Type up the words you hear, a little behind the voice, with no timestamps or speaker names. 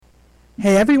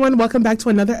Hey everyone, welcome back to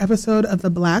another episode of The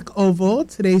Black Oval.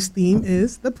 Today's theme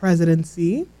is the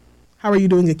presidency. How are you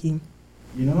doing, Akeem?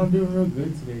 I'm doing real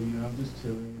good today. I'm just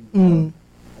chilling.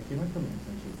 I came back from an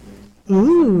internship today.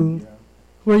 Ooh. Yeah.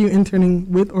 Who are you interning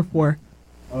with or for?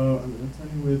 I'm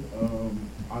interning with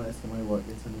Ana Escamani,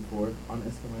 interning for Ana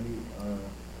Escamani.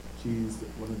 She's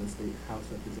one of the state house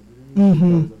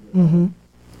representatives.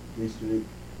 District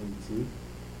 22.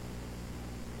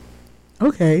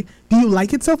 Okay. Do you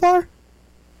like it so far?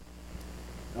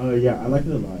 Yeah, I like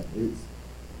it a lot. It's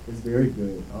very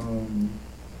good.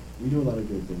 We do a lot of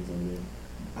good things over there.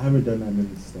 I haven't done that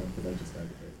many stuff because I just started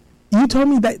there. You told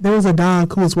me that there was a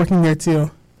dog who was working there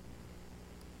too.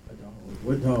 A dog?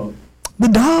 What dog? The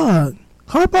dog.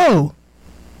 Harpo.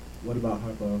 What about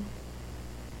Harpo?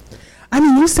 I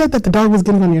mean, you said that the dog was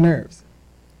getting on your nerves.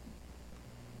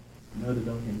 No, the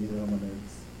dog can't get on my nerves.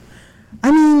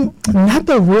 I mean, not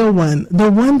the real one. The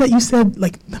one that you said,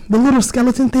 like, the little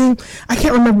skeleton thing. I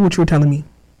can't remember what you were telling me.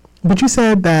 But you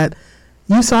said that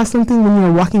you saw something when you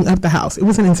were walking up the house. It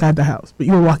wasn't inside the house, but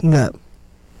you were walking up.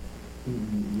 Yeah,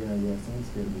 someone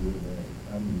scared me really bad.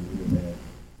 I mean, really bad.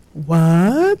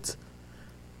 What?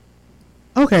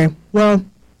 Okay, well,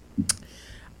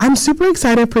 I'm super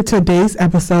excited for today's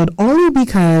episode only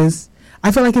because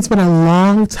I feel like it's been a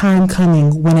long time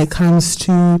coming when it comes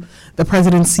to the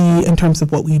presidency in terms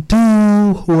of what we do,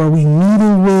 who are we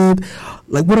meeting with,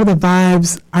 like what are the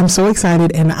vibes. I'm so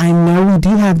excited, and I know we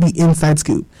do have the inside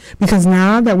scoop because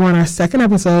now that we're on our second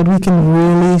episode, we can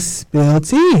really spill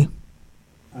tea.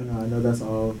 I know that's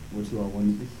all what you all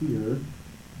wanted to hear.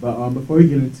 But before we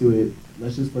get into it,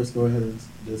 let's just first go ahead and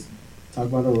just talk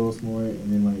about our roles more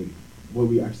and then like what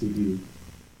we actually do.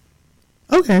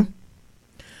 Okay.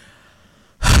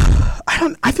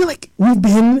 I feel like we've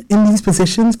been in these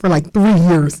positions for like 3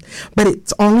 years, but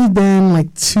it's only been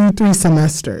like 2-3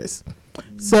 semesters.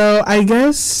 So I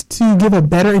guess to give a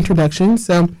better introduction,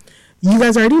 so you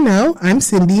guys already know I'm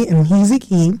Cindy and he's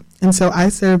Akeem, and so I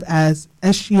serve as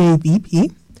SGA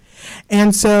VP.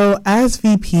 And so as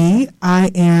VP,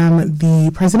 I am the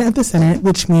president of the Senate,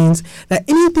 which means that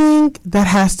anything that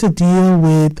has to deal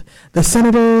with the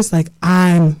senators, like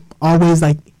I'm always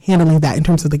like handling that in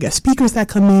terms of the guest speakers that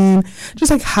come in,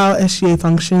 just like how SGA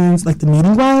functions, like the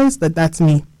meeting wise, that's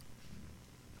me.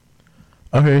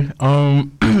 Okay.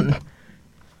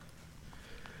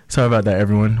 Sorry about that.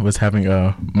 Everyone was having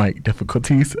mic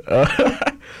difficulties.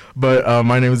 But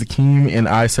my name is Akeem, and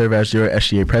I serve as your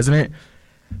SGA president.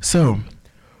 So,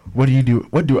 what do you do?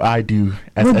 What do I do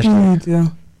as what SGA? do you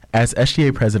do? As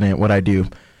SGA president, what I do?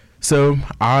 So,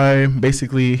 I'm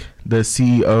basically the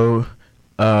CEO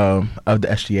of the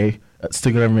SGA,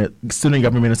 Student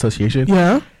Government Association.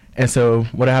 Yeah. And so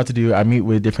what I have to do, I meet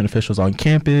with different officials on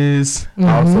campus.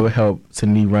 I also help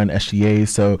Cindy run SGA.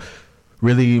 So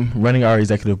really running our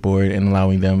executive board and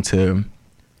allowing them to,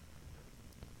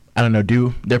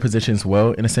 do their positions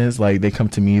well, in a sense. Like they come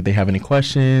to me, they have any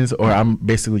questions, or I'm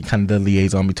basically kind of the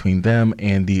liaison between them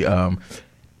and the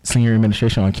senior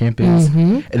administration on campus.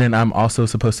 And then I'm also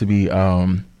supposed to be,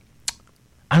 I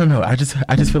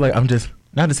just feel like I'm just,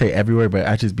 not to say everywhere, but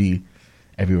I just be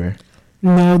everywhere.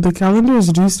 No, the calendars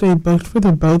do stay booked for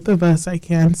the both of us. I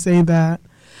can say that.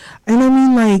 And I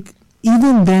mean, like,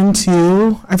 even then,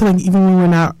 too, I feel like even when we're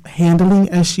not handling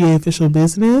SGA official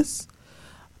business,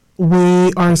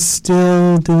 we are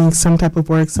still doing some type of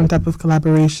work, some type of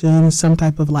collaboration, some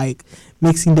type of, like,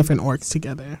 mixing different orgs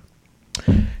together.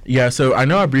 Yeah, so I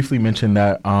know I briefly mentioned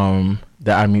that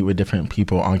that I meet with different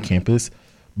people on campus,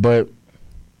 but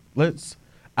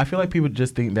I feel like people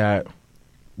just think that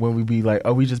when we be like,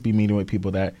 oh, we just be meeting with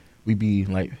people, that we be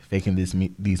like faking these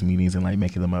meetings and like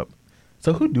making them up.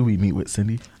 So who do we meet with,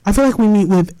 Cindy? I feel like we meet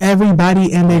with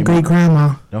everybody and their great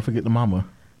grandma. Don't forget the mama.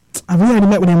 We already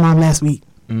met with their mom last week.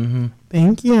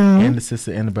 Thank you. And the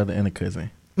sister and the brother and the cousin.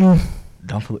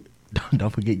 Don't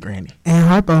forget Granny. And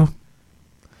Harpo.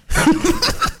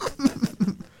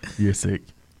 You're sick.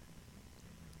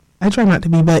 I try not to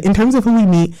be, but in terms of who we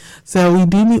meet, so we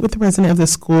do meet with the president of the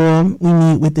school, we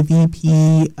meet with the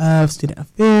VP of Student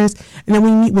Affairs, and then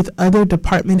we meet with other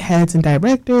department heads and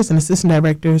directors and assistant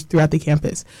directors throughout the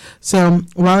campus. So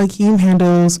while Akeem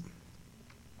handles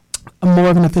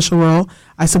more of an official role,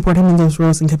 I support him in those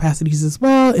roles and capacities as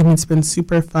well, and it's been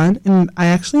super fun, and I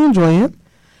actually enjoy it.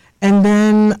 And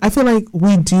then I feel like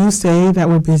we do say that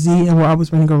we're busy and we're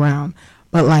always running around.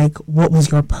 But, like, what was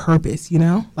your purpose, you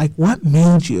know? Like, what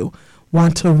made you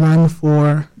want to run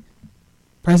for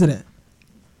president?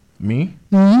 Me?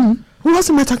 Who else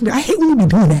am I talking to? I hate when you be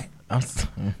doing that.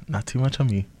 Not too much on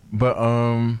me. But,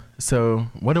 so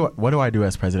what do I do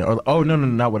as president? Or, no,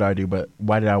 not what I do, but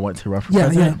why did I want to run for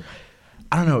president?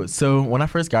 I don't know. So when I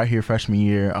first got here freshman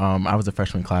year, I was a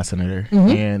freshman class senator,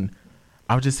 and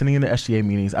I was just sitting in the SGA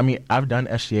meetings. I mean, I've done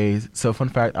SGAs. So fun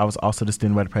fact, I was also the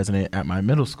student body president at my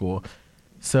middle school.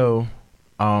 So,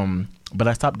 but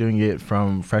I stopped doing it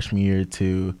from freshman year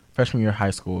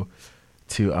high school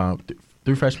to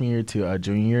through freshman year to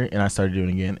junior year, and I started doing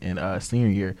it again in senior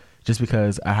year, just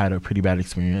because I had a pretty bad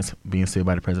experience being student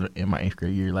body president in my 8th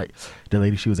grade year. Like, the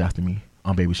lady, she was after me.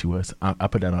 Baby, she was. I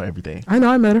put that on everything. I know,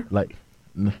 I met her. Like,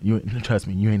 you trust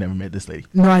me, you ain't never met this lady.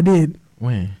 No, I did.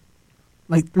 When?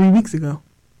 Like 3 weeks ago.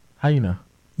 How you know?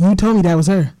 You told me that was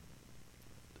her.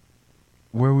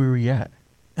 Where were we at?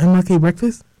 MLK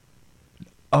breakfast?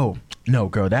 Oh, no,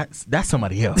 girl, that's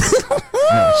somebody else.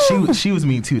 No, she was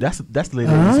mean too. That's the lady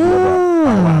that used to be over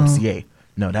at YMCA.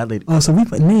 No, that lady. Oh, so we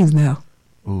put names now.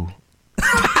 Ooh.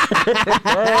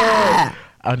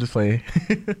 I'm just playing.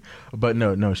 But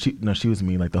no, she was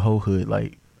mean. Like, the whole hood,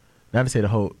 like, not to say the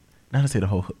whole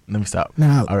hood. Let me stop.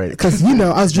 No, all right. Because,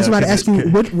 I was just about to ask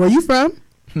you, where you from?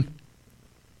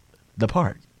 The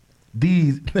park.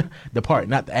 The park,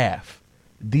 not the Ave.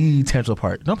 The Tangelo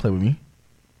Park. Don't play with me.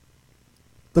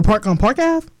 The park on Park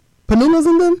Ave? Panulas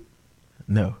in them?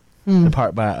 No. The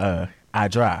park by I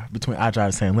Drive, between I Drive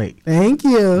and Sand Lake. Thank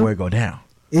you. Where it go down.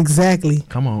 Exactly.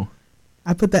 Come on.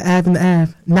 I put the Ave in the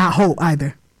Ave. Not Hope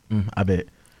either. I bet.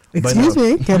 Excuse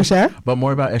me, can I share? But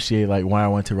more about SGA, like, why I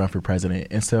wanted to run for president.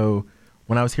 And so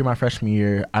when I was here my freshman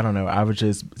year, I don't know, I was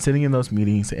just sitting in those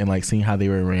meetings and, like, seeing how they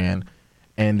were ran.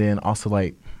 And then also,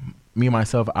 like, me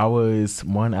myself, I was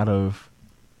one out of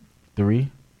three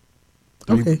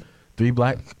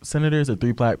black senators or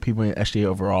 3 black people in SGA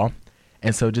overall.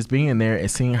 And so just being in there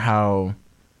and seeing how,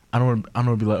 I don't want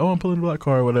to be like, oh, I'm pulling a black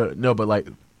card or whatever. No, but, like,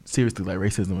 seriously, like,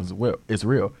 racism is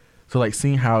real. So, like,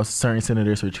 seeing how certain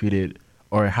senators were treated,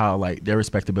 or how, like, their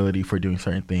respectability for doing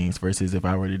certain things versus if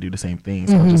I were to do the same thing.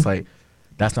 So I'm just like,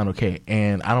 that's not okay.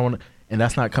 And I don't want to, and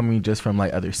that's not coming just from,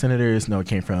 like, other senators. No, it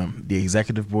came from the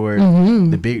executive board,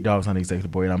 the big dogs on the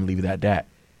executive board, and I'm going to leave it at that.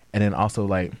 And then also,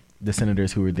 like, the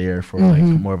senators who were there for, like,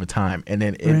 more of a time. And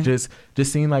then it just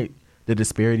seemed like the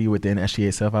disparity within SGA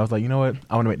itself. I was like, you know what?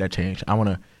 I want to make that change. I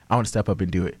want to step up and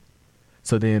do it.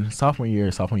 So then sophomore year,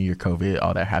 COVID,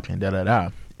 all that happened,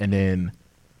 And then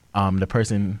the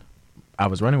person I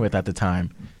was running with at the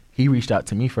time, he reached out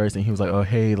to me first, and he was like, oh,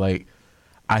 hey, like,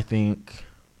 I think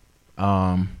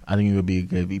you would be a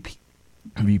good VP.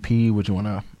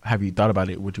 Have you thought about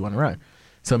it? Would you want to run?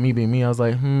 So me being me, I was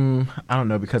like, I don't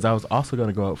know, because I was also going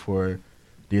to go up for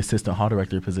the assistant hall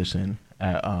director position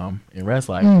at in Res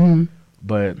Life.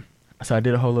 But so I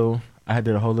did a whole little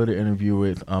interview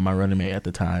with my running mate at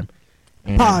the time.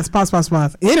 And Pause.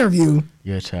 Interview?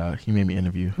 Yeah, child. He made me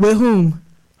interview. With whom?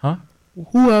 Huh?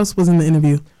 Who else was in the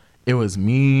interview? It was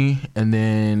me, and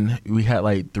then we had,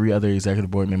 like, 3 other executive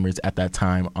board members at that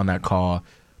time on that call,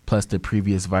 plus the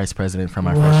previous vice president from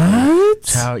my freshman year.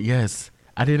 Child, yes.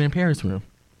 I did it in Paris' room.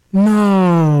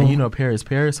 No. And Paris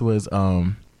was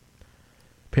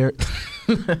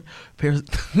Paris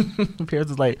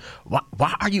was like,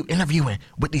 why are you interviewing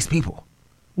with these people?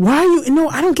 Why are you? No,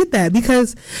 I don't get that,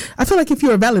 because I feel like if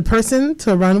you're a valid person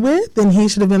to run with, then he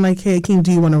should have been like, hey, King,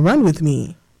 do you want to run with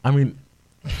me? I mean,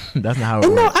 that's not how it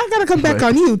works. No, I got to come back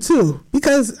on you, too,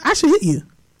 because I should hit you.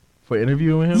 For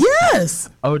interviewing him? Yes.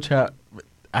 Oh, child,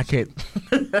 I can't.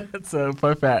 So,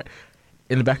 fun fact,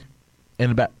 in the back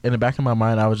of my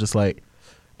mind, I was just like,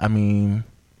 I mean,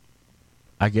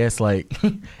 I guess, like,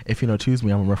 if you don't choose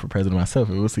me, I'm going to run for president myself,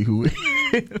 and we'll see who wins.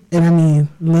 And I mean,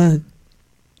 look.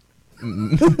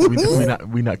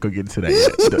 we not gonna get into that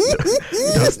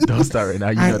yet. Don't start right now.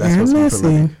 You know that's supposed to be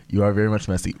messy. You are very much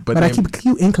messy, but I keep it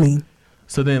cute and clean.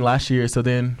 So then last year,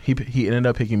 he ended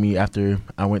up picking me after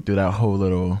I went through that whole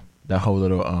little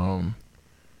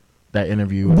that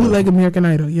interview. Bootleg American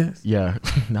Idol, yes. Yeah,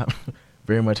 not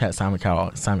very much had Simon Cowell.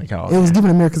 It was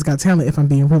giving America's Got Talent, if I'm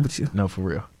being real with you. No, for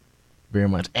real. Very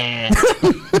much. I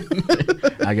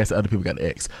guess other people got the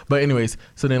X. But anyways,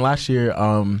 so then last year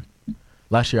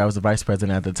I was the vice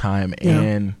president at the time,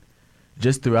 and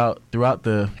just throughout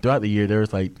the year, there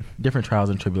was, like, different trials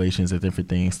and tribulations and different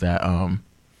things that I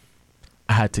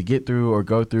had to get through or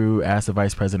go through as the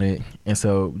vice president. And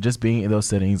so just being in those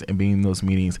settings and being in those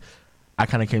meetings, I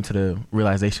kind of came to the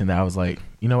realization that I was like,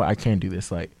 you know what, I can do this.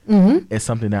 Like, it's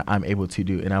something that I'm able to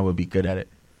do, and I would be good at it.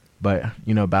 But,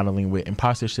 battling with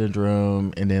imposter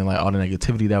syndrome and then, like, all the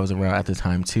negativity that was around at the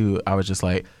time too, I was just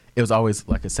like, it was always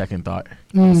like a second thought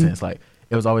in a sense. Like,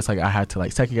 it was always like I had to,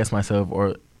 like, second guess myself,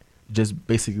 or just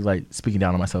basically, like, speaking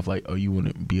down on myself, like, oh, you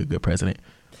wouldn't be a good president.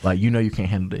 Like, you can't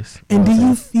handle this. And do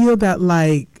you feel that,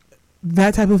 like,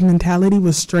 that type of mentality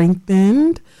was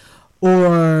strengthened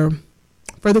or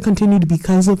further continued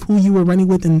because of who you were running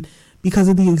with and because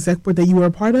of the exec board that you were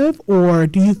a part of? Or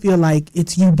do you feel like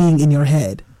it's you being in your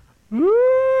head?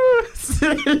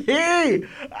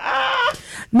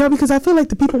 No, because I feel like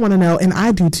the people want to know, and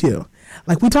I do too.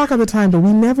 Like, we talk all the time, but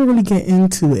we never really get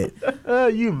into it.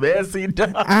 You messy,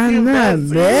 dog. I'm not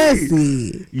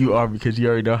messy. You are, because you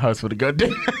already know how it's going to go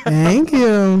down. Thank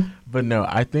you. But no,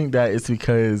 I think that it's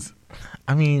because,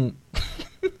 I mean...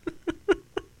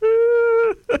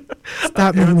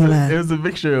 Stop making me laugh. It was a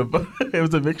mixture of both. It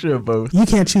was a mixture of both. You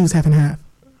can't choose half and half.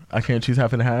 I can't choose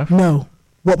half and half? No.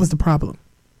 What was the problem?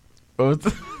 So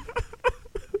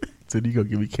you gonna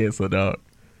get me canceled out.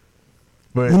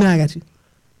 But you know I got you.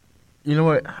 You know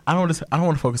what? I don't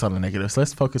want to focus on the negatives.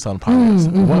 Let's focus on the positives.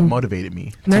 What motivated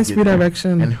me? Nice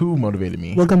redirection. And who motivated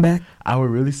me? Welcome back. I would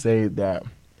really say that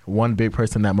one big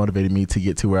person that motivated me to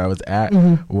get to where I was at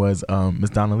was Miss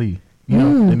Donna Lee. You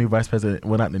know, the new vice president.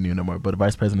 Well, not the new no more, but the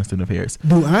vice president of student affairs.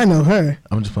 Do I know her?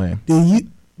 I'm just playing. Do you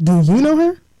know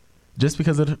her? Just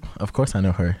because of course I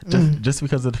know her. Just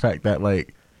because of the fact that,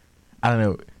 like, I don't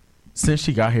know, since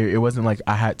she got here, it wasn't like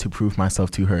I had to prove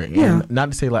myself to her. Yeah. And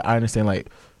not to say, like, I understand, like,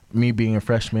 me being a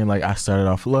freshman, like, I started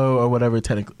off low or whatever,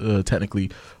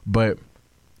 technically, but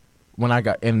when I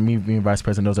got, and me being vice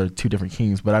president, those are two different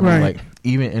kings. But I mean, like,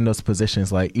 even in those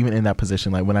positions, like, even in that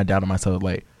position, like, when I doubted myself,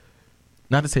 like,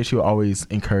 not to say she would always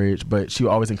encourage, but she would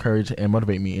always encourage and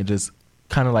motivate me and just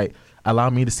kind of, like, allow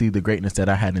me to see the greatness that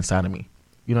I had inside of me.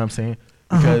 You know what I'm saying?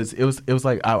 Because it was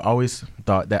like, I always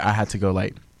thought that I had to go,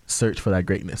 like, search for that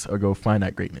greatness or go find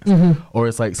that greatness. Or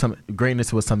it's like some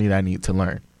greatness was something that I need to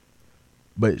learn.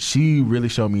 But she really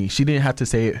showed me, she didn't have to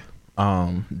say it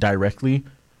directly,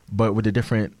 but with the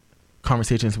different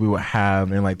conversations we would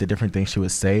have and, like, the different things she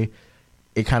would say,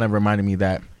 it kind of reminded me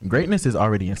that greatness is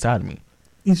already inside of me.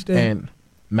 Each day. And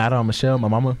Madame Michelle, my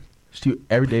mama, she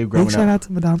every day growing up. Big shout out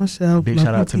to Madame Michelle. Big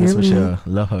shout out to Miss Michelle.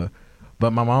 Love her.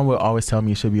 But my mom would always tell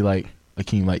me, she'll be like,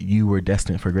 Akeem, like, you were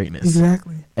destined for greatness.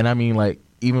 Exactly. And I mean, like,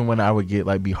 even when I would get,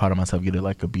 like, be hard on myself, get it,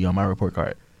 like, a B on my report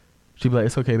card, she'd be like,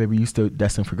 it's okay, baby, you still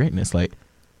destined for greatness. Like,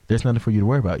 there's nothing for you to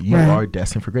worry about. You are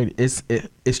destined for greatness.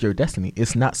 It's your destiny.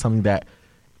 It's not something that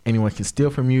anyone can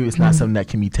steal from you. It's not something that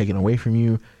can be taken away from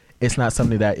you. It's not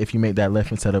something that if you make that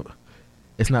left instead of,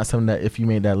 it's not something that if you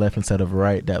made that left instead of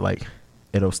right, that, like,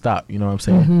 it'll stop. You know what I'm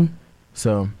saying?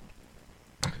 So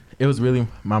it was really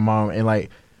my mom, and, like,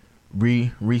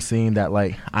 re-seeing that,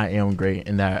 like, I am great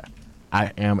and that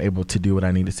I am able to do what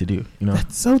I needed to do, you know?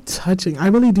 That's so touching. I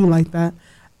really do like that.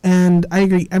 And I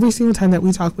agree. Every single time that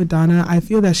we talk with Donna, I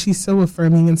feel that she's so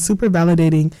affirming and super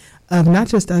validating of not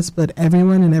just us, but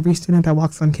everyone and every student that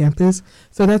walks on campus.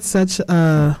 So that's such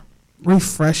a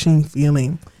refreshing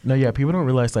feeling. No, yeah, people don't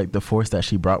realize, like, the force that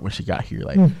she brought when she got here.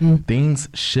 Like, things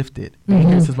shifted. Being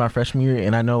here since my freshman year,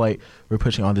 and I know, like, we're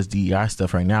pushing all this DEI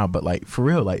stuff right now, but, like, for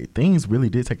real, like, things really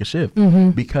did take a shift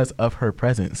because of her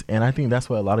presence. And I think that's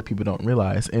what a lot of people don't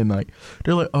realize. And, like,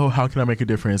 they're like, oh, how can I make a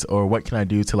difference? Or what can I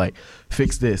do to, like,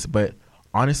 fix this? But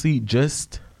honestly,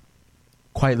 just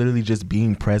quite literally just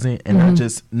being present,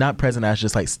 and not present as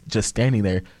just, like, just standing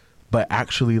there, but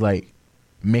actually, like,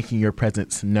 making your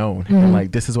presence known and,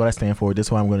 like, this is what I stand for, this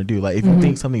is what I'm going to do. Like, if you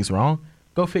think something's wrong,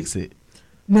 go fix it.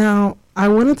 Now, I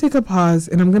want to take a pause,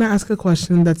 and I'm going to ask a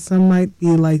question that some might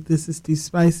be like, this is too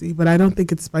spicy, but I don't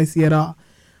think it's spicy at all.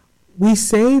 We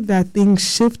say that things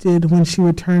shifted when she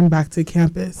returned back to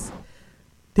campus.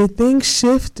 Did things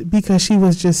shift because she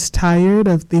was just tired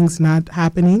of things not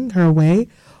happening her way?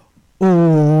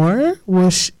 Or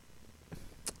was she,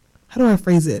 how do I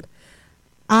phrase it?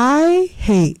 I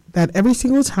hate that every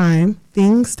single time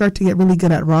things start to get really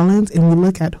good at Rollins and we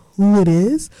look at who it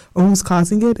is or who's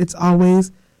causing it, it's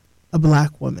always a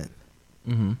Black woman.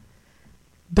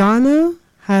 Donna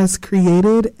has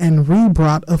created and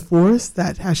rebrought a force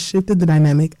that has shifted the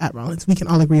dynamic at Rollins. We can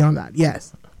all agree on that,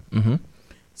 yes.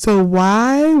 So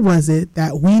why was it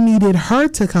that we needed her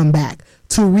to come back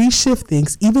to reshift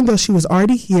things, even though she was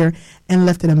already here and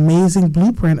left an amazing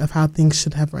blueprint of how things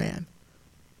should have ran?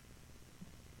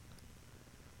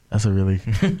 That's a really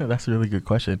good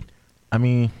question. I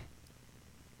mean,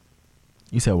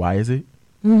 you said, why is it?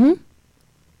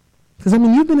 Because, I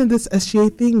mean, you've been in this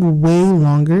SGA thing way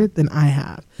longer than I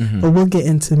have. But we'll get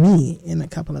into me in a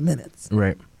couple of minutes.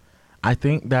 Right. I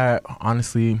think that,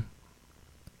 honestly,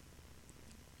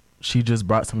 she just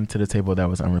brought something to the table that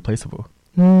was unreplaceable.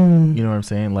 You know what I'm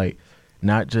saying? Like,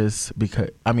 not just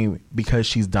because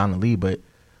she's Donna Lee, but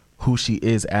who she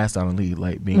is as Donna Lee,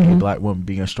 like, being a Black woman,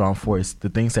 being a strong force, the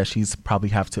things that she's probably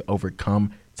have to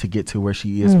overcome to get to where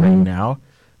she is right now,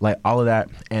 like, all of that,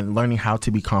 and learning how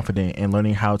to be confident and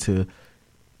learning how to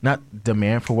not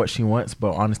demand for what she wants,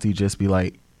 but honestly just be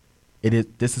like,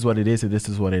 this is what it is and this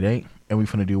is what it ain't, and we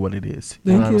finna do what it is.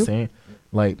 You know what I'm saying?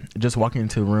 Like, just walking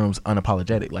into rooms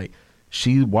unapologetic. Like,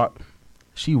 she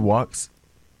walks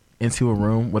into a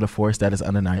room with a force that is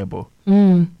undeniable.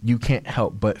 You can't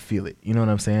help but feel it. You know what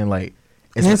I'm saying? Like,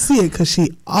 and see it because she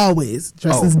always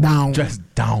dresses down. Dressed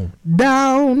down.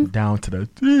 Down to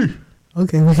the.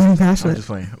 Okay, we're getting passionate. I'm just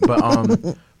playing,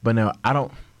 but but no, I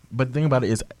don't. But the thing about it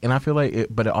is, and I feel like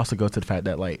it. But it also goes to the fact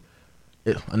that, like,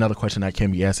 another question that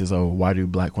can be asked is, why do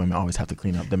black women always have to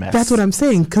clean up the mess? That's what I'm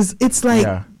saying, because it's like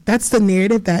that's the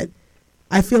narrative that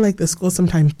I feel like the school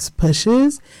sometimes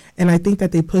pushes, and I think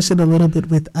that they push it a little bit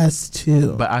with us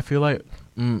too. But I feel like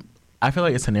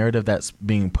it's a narrative that's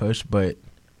being pushed, but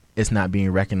it's not being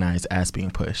recognized as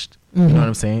being pushed. You know what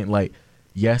I'm saying? Like,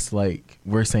 yes, like,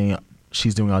 we're saying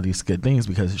she's doing all these good things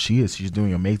because she's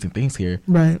doing amazing things here.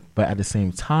 Right. But at the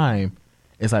same time,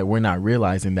 it's like we're not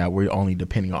realizing that we're only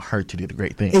depending on her to do the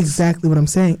great things. Exactly what I'm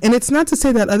saying. And it's not to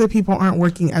say that other people aren't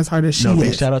working as hard as she is.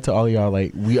 Big shout out to all y'all.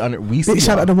 Like, we see big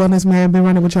shout out to Wellness Man. Been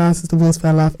running with y'all since the wheels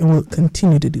fell off and will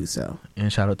continue to do so.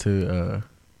 And shout out to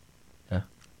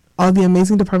all the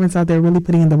amazing departments out there really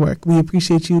putting in the work. We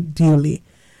appreciate you dearly.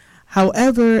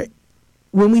 However,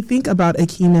 when we think about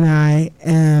Akeem and I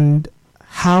and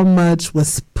how much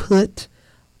was put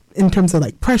in terms of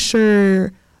like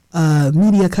pressure,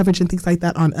 media coverage and things like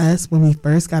that on us when we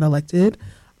first got elected,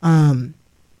 I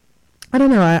don't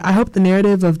know. I hope the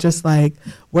narrative of just like,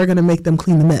 we're going to make them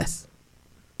clean the mess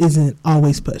isn't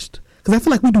always pushed. Because I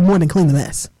feel like we do more than clean the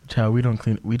mess. Child, we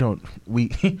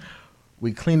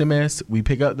clean the mess, we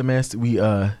pick up the mess, we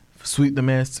sweep the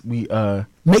mess, we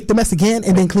make the mess again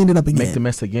and then clean it up again. Make the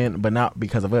mess again, but not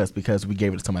because of us, because we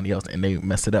gave it to somebody else and they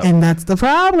messed it up. And that's the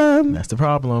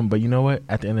problem. But you know what?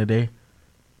 At the end of the day,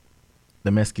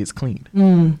 the mess gets cleaned.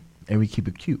 And we keep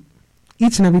it cute.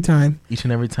 Each and every time.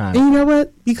 And you know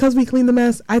what? Because we clean the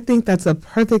mess, I think that's a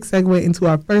perfect segue into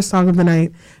our first song of the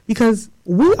night, because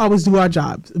we always do our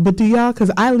jobs. But do y'all?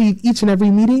 Because I leave each and every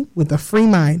meeting with a free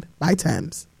mind by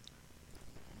Thames.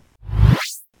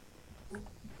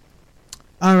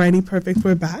 Alrighty, perfect.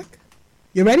 We're back.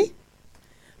 You ready?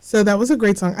 So that was a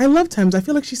great song. I love Thames. I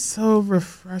feel like she's so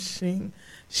refreshing.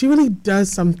 She really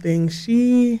does something.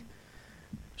 She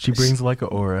brings like an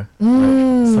aura,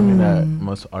 like something that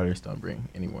most artists don't bring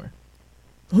anymore.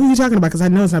 Who are you talking about? Because I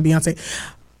know it's not Beyonce.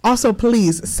 Also,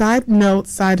 please, side note,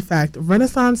 side fact,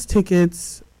 Renaissance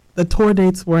tickets, the tour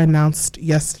dates were announced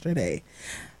yesterday.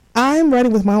 I'm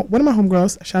riding with one of my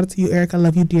homegirls. Shout out to you, Eric. I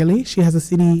love you dearly. She has a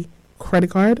city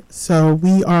credit card, so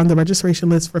we are on the registration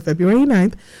list for February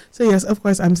 9th. So yes, of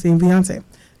course, I'm seeing Beyonce.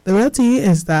 The real tea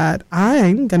is that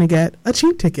I'm going to get a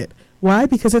cheap ticket. Why?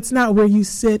 Because it's not where you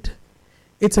sit.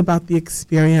 It's about the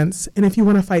experience. And if you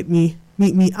want to fight me,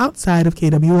 meet me outside of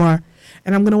KWR.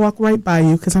 And I'm going to walk right by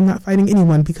you because I'm not fighting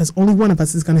anyone, because only one of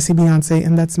us is going to see Beyonce,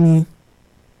 and that's me.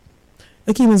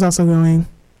 Akeem is also going.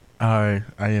 I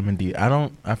am indeed. I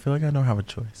feel like I don't have a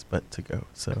choice but to go.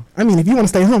 So I mean, if you want to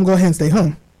stay home, go ahead and stay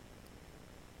home.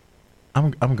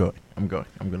 I'm going. I'm going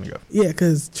to go. Yeah,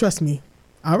 because trust me,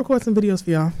 I'll record some videos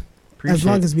for y'all. As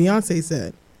long as Beyonce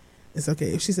said it's okay.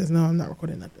 If she says no, I'm not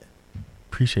recording nothing.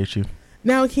 Appreciate you.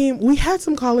 Now, Akeem, we had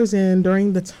some callers in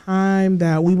during the time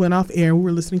that we went off air. We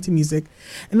were listening to music,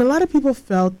 and a lot of people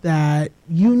felt that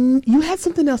you had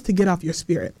something else to get off your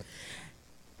spirit.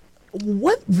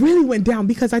 What really went down?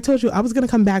 Because I told you I was going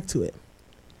to come back to it.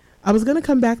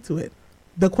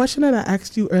 The question that I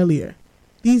asked you earlier,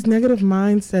 these negative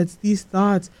mindsets, these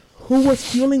thoughts, who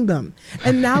was fueling them?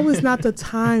 And now is not the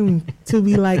time to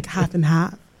be like half and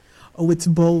half. Oh, it's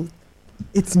both.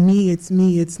 It's me, it's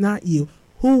not you.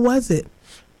 Who was it?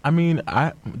 I mean,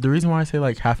 the reason why I say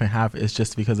like half and half is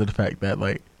just because of the fact that,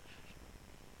 like,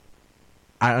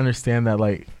 I understand that,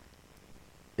 like,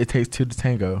 it takes two to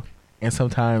tango. And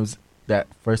sometimes that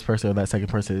first person or that second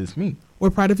person is me.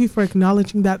 We're proud of you for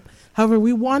acknowledging that. However,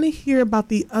 we want to hear about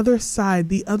the other side,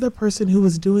 the other person who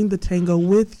was doing the tango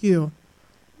with you.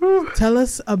 Tell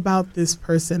us about this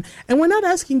person. And we're not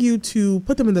asking you to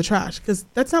put them in the trash, because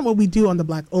that's not what we do on the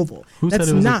Black Oval. Who said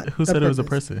it was a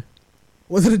person?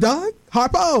 Was it a dog?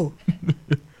 Harpo.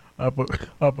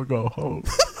 Harpo go home.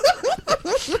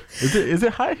 Is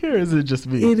it hot here or is it just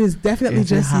me? It is definitely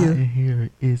just you. In here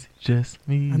is just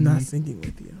me. I'm not singing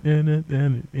with you.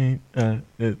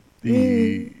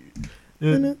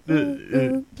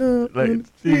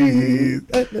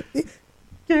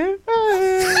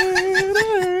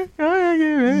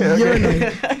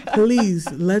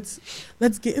 Please, let's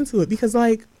get into it, because,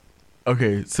 like,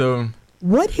 okay, so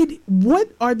what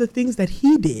are the things that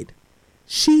he did,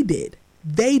 she did,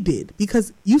 they did?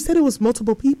 Because you said it was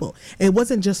multiple people. It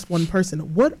wasn't just one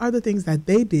person. What are the things that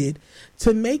they did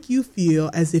to make you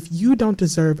feel as if you don't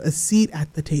deserve a seat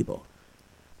at the table?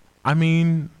 I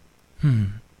mean,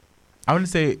 I wouldn't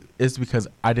say it's because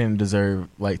I didn't deserve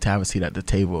like to have a seat at the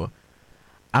table.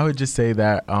 I would just say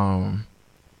that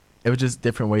it was just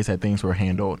different ways that things were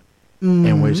handled,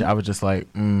 in which I was just like,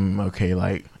 okay,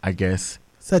 like I guess.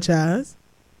 Such as?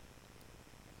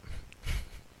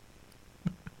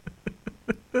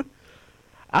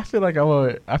 I feel like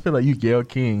you Gayle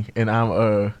King, and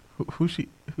I'm who she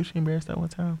embarrassed that one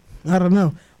time? I don't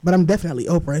know, but I'm definitely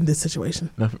Oprah in this situation.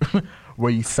 No, were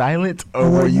you silent or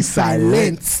were you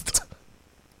silenced?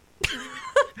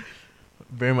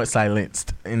 Very much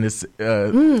silenced in this.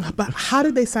 But how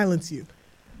did they silence you?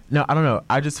 No, I don't know.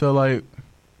 I just feel like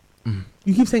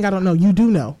you keep saying I don't know. You do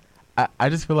know. I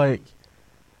just feel like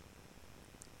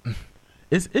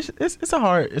it's a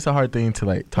hard thing to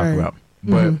like talk about,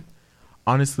 but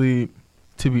honestly,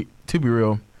 to be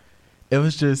real, it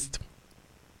was just,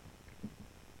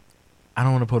 I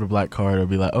don't want to pull the black card or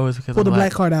be like, oh, it's because pull I'm the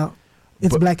black card out.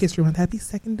 It's Black History Month. Happy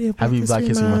second day of Black History Month. Happy Black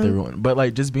History Month, everyone. But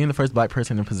like just being the first black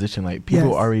person in position, like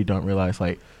people already don't realize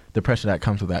like the pressure that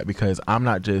comes with that, because I'm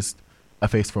not just a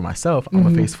face for myself. I'm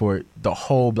a face for the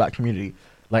whole black community.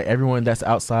 Like everyone that's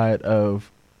outside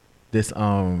of this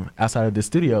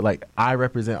studio, like I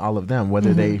represent all of them,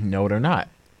 whether they know it or not.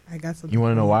 I got something. You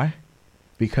want to know why?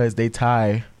 Because they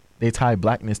tie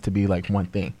blackness to be like one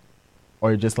thing,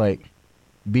 or just like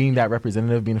being that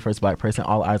representative, being the first black person,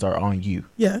 all eyes are on you.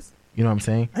 Yes. You know what I'm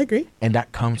saying? I agree. And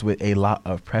that comes with a lot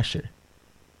of pressure.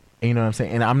 And you know what I'm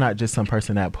saying? And I'm not just some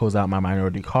person that pulls out my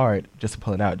minority card just to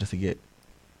pull it out just to get.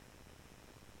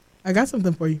 I got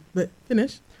something for you, but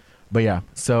finish. But yeah,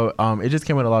 so it just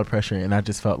came with a lot of pressure, and I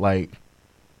just felt like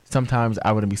sometimes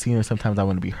I wouldn't be seen, or sometimes I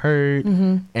wouldn't be heard.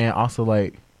 And also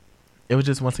like, it was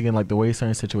just once again like the way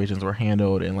certain situations were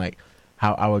handled, and like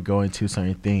how I would go into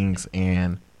certain things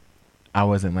and I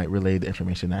wasn't like relayed the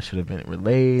information that should have been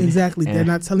relayed. Exactly. They're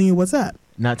not telling you what's up.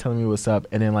 Not telling me what's up.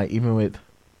 And then like even with,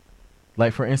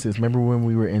 like for instance, remember when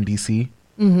we were in DC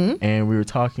and we were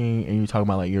talking and you were talking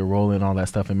about like your role and all that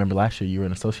stuff. And remember last year you were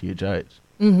an associate judge,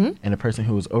 and the person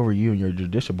who was over you in your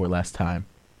judicial board last time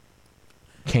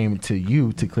came to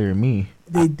you to clear me.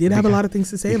 They did have a lot of things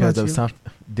to say about you.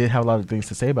 Did have a lot of things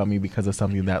to say about me because of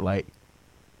something that like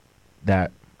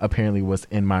that apparently was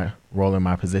in my role, in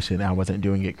my position. I wasn't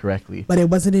doing it correctly. But it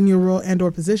wasn't in your role and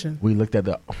or position. We looked at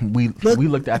the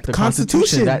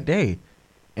Constitution that day,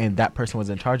 and that person was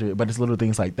in charge of it. But it's little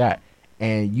things like that.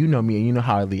 And you know me, and you know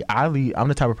how I lead. I'm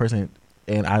the type of person,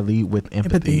 and I lead with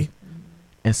empathy.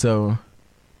 And so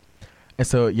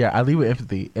yeah, I lead with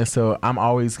empathy. And so I'm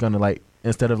always gonna like,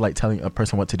 instead of like telling a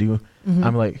person what to do,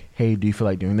 I'm like, hey, do you feel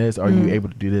like doing this? Are you able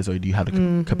to do this? Or do you have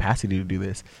the capacity to do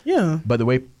this? Yeah. But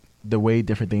the way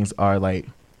different things are like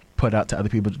put out to other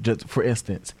people, just for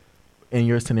instance, in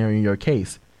your scenario, in your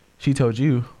case, she told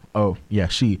you,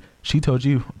 she told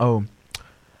you,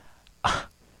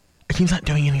 he's not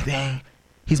doing anything.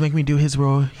 He's making me do his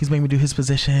role. He's making me do his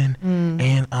position.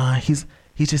 And he's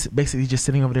just basically just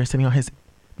sitting over there, sitting on his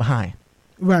behind.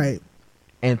 Right.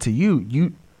 And to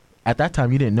you at that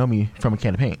time, you didn't know me from a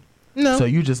can of paint. No. So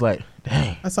you just like,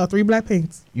 dang. I saw 3 black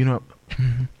paints. You know,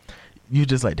 you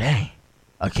just like, dang.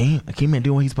 Akeem ain't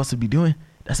doing what he's supposed to be doing.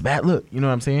 That's a bad look. You know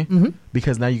what I'm saying?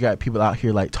 Because now you got people out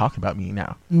here like talking about me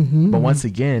now. But once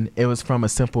again, it was from a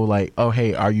simple like, oh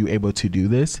hey, are you able to do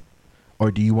this, or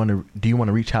do you want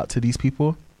to reach out to these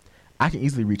people? I can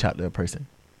easily reach out to a person,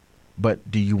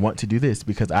 but do you want to do this?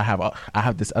 Because I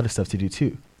have this other stuff to do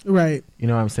too. Right. You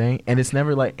know what I'm saying? And it's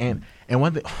never like and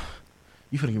one thing.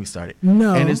 You finna get me started.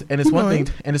 No. And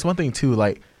it's one thing too.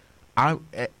 Like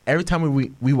every time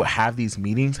we would have these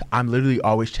meetings, I'm literally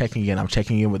always checking in. I'm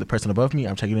checking in with the person above me.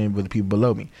 I'm checking in with the people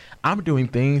below me. I'm doing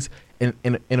things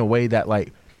in a way that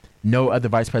like no other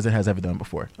vice president has ever done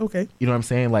before. Okay. You know what I'm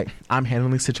saying? Like I'm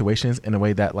handling situations in a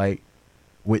way that like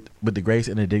with the grace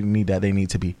and the dignity that they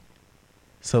need to be.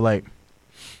 So like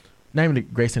not even the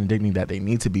grace and the dignity that they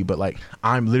need to be, but like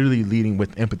I'm literally leading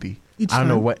with empathy. I don't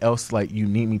know what else like you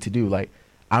need me to do. Like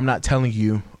I'm not telling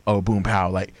you, oh, boom, pow,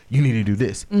 like, you need to do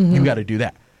this. You got to do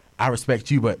that. I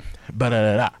respect you, but you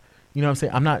know what I'm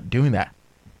saying? I'm not doing that.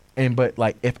 But,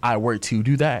 like, if I were to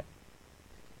do that,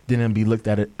 then it'd be looked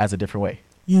at it as a different way.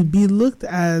 You'd be looked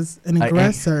as an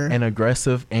aggressor. An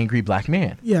aggressive, angry black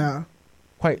man. Yeah.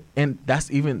 And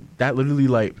that literally,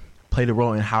 like, played a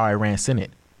role in how I ran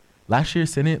Senate. Last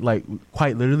year's Senate, like,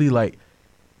 quite literally, like,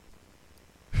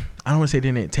 I don't want to say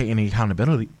they didn't take any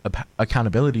accountability,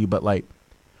 but, like,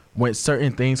 when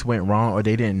certain things went wrong or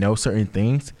they didn't know certain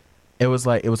things, it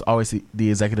was always the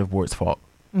executive board's fault.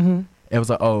 Mm-hmm. It was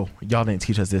like, oh, y'all didn't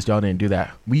teach us this, y'all didn't do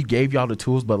that. We gave y'all the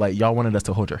tools, but like y'all wanted us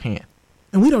to hold your hand.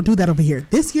 And we don't do that over here.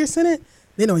 This year's Senate,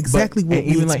 they know exactly what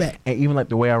we expect. And even like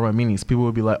the way I run meetings, people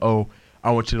would be like, oh,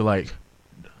 I want you to like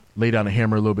lay down the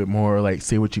hammer a little bit more, like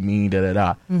say what you mean, da da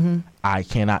da. Mm-hmm. I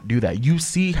cannot do that. You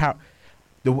see how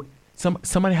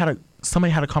somebody had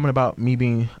a comment about me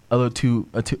being a little too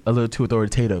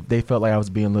authoritative. They felt like I was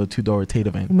being a little too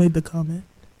authoritative, and Who made the comment?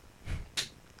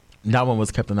 that one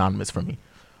was kept anonymous from me.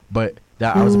 But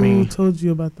that I was being. Who told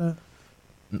you about that?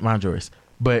 Mind yours.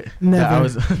 But Never.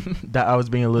 that I was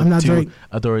being a little too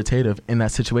authoritative in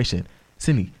that situation.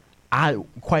 Cindy, I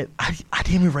didn't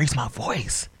even raise my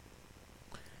voice.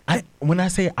 When I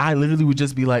say I literally would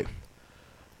just be like,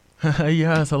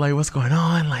 yeah, so like what's going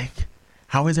on? Like,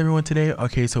 how is everyone today?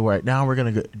 Okay, so right now we're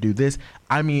gonna do this.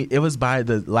 I mean, it was by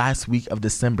the last week of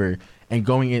December and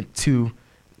going into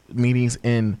meetings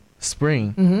in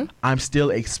spring, Mm-hmm. I'm still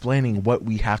explaining what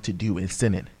we have to do in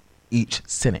Senate, each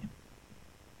Senate.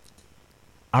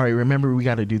 All right, remember we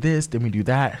got to do this, then we do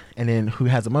that, and then who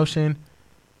has a motion?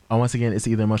 Once again, it's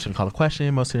either a motion to call a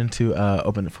question, motion to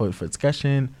open it for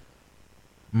discussion.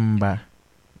 Bye.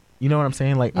 You know what I'm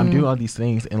saying? Like, I'm doing all these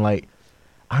things, and like,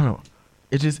 I don't know.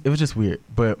 It was just weird.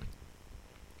 But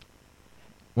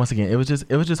once again, it was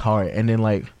just hard. And then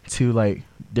like the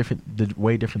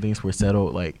way different things were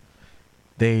settled, like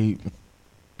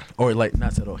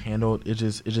not settled, handled. It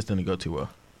just didn't go too well.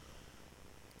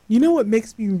 You know what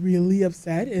makes me really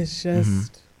upset is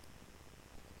just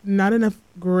not enough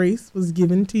grace was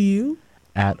given to you.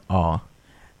 At all.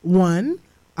 One,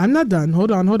 I'm not done.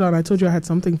 Hold on. I told you I had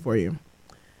something for you.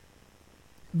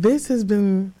 This has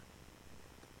been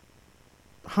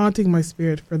haunting my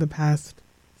spirit for the past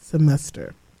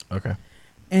semester. Okay.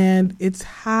 And it's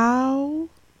how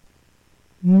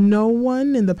no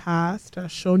one in the past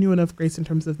has shown you enough grace in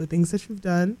terms of the things that you've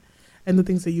done and the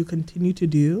things that you continue to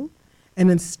do. And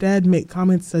instead make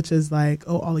comments such as like,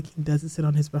 oh, all Akeem does is sit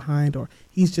on his behind, or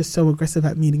he's just so aggressive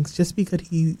at meetings just because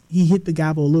he hit the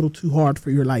gavel a little too hard for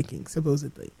your liking,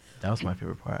 supposedly. That was my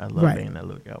favorite part. I love banging that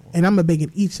little gavel. And I'm a banging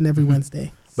each and every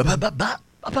Wednesday.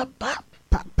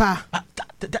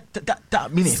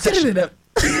 Meeting session.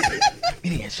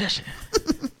 Meeting session.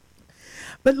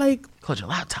 But like, close your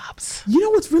laptops. You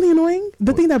know what's really annoying?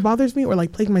 The thing that bothers me or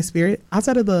like plagues my spirit,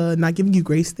 outside of the not giving you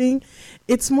grace thing,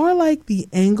 it's more like the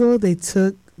angle they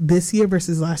took this year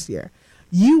versus last year.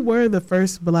 You were the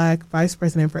first Black vice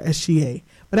president for SGA,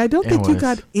 but I don't think you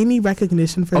got any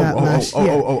recognition for that last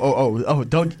year.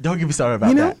 Don't get me started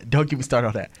about that. Don't get me started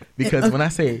on that. Because when I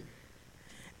say,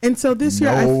 and so this year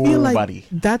I feel like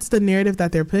that's the narrative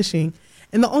that they're pushing.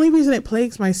 And the only reason it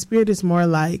plagues my spirit is more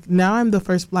like, now I'm the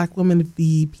first Black woman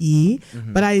VP,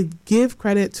 but I give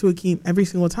credit to Akeem every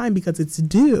single time because it's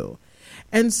due.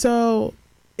 And so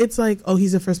it's like, oh,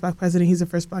 he's the first Black president, he's the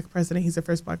first Black president, he's the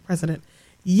first Black president.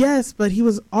 Yes, but he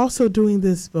was also doing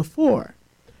this before.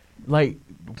 Like,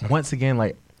 once again,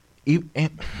 like, don't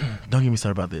get me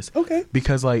started about this. Okay.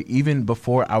 Because, like, even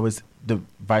before I was the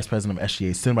vice president of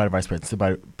SGA, sitting by the vice president, sitting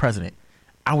by the president,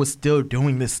 I was still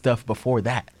doing this stuff before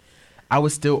that. I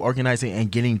was still organizing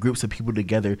and getting groups of people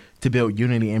together to build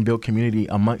unity and build community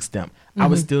amongst them. I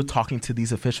was still talking to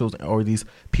these officials or these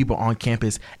people on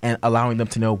campus and allowing them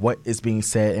to know what is being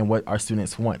said and what our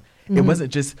students want. It wasn't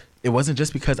just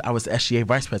because I was SGA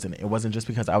vice president. It wasn't just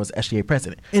because I was SGA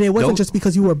president. And it wasn't just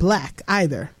because you were Black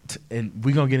either. And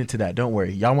we're going to get into that. Don't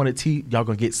worry. Y'all wanted tea, y'all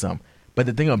going to get some. But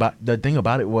the thing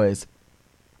about it was,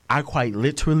 I quite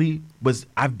literally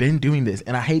I've been doing this,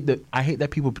 and I hate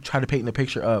that people try to paint the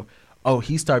picture of, oh,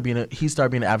 he started being an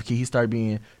advocate. He started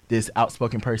being this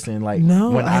outspoken person. Like,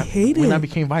 no, I hate it. When I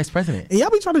became vice president. And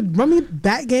y'all be trying to run me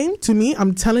that game to me.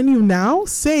 I'm telling you now,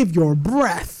 save your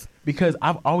breath. Because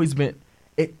I've always been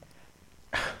it.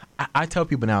 I tell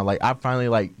people now, like, I finally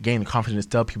like gained the confidence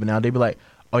to tell people now. They be like,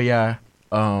 oh yeah,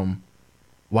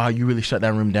 wow, you really shut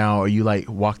that room down, or you like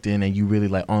walked in and you really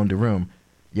like owned the room.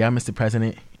 Yeah, Mr.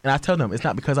 President. And I tell them it's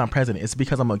not because I'm president. It's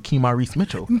because I'm Akeem Maurice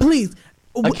Mitchell. Please.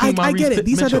 I get it.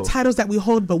 These are the titles that we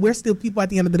hold, but we're still people at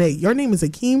the end of the day. Your name is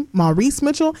Akeem Maurice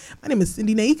Mitchell. My name is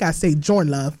Cindy Naika. Say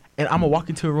Jordan Love. And I'm going to walk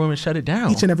into a room and shut it down.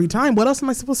 Each and every time. What else am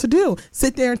I supposed to do?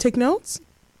 Sit there and take notes?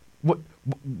 What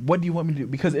do you want me to do?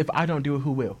 Because if I don't do it,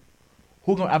 who will?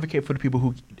 Who going to advocate for the people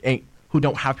who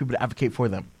don't have people to advocate for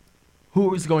them?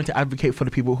 Who is going to advocate for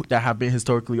the people that have been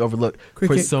historically overlooked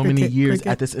for so many years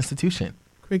at this institution?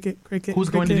 Who's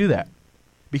going to do that?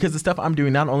 Because the stuff I'm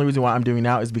doing now, the only reason why I'm doing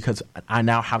now is because I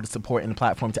now have the support and the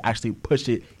platform to actually push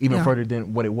it even further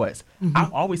than what it was.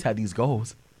 I've always had these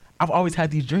goals. I've always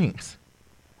had these dreams.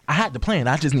 I had the plan.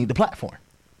 I just need the platform.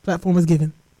 Platform was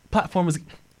given. platform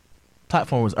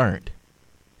was earned.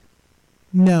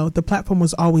 No, the platform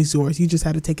was always yours. You just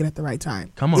had to take it at the right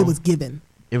time. Come on. It was given.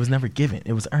 It was never given.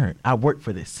 It was earned. I worked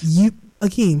for this.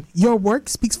 Akeem, your work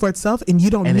speaks for itself, and you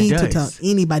don't need to tell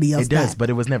anybody else that. It does, that. but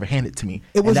it was never handed to me.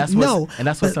 It was and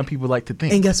that's what some people like to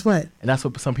think. And guess what? And that's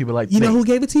what some people like to think. think. You know who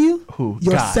gave it to you? Who?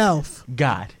 Yourself.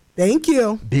 God. Thank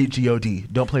you. Big G-O-D.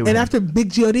 Don't play with him. And after Big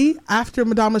G-O-D, after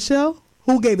Madame Michelle,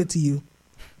 who gave it to you?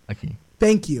 Akeem.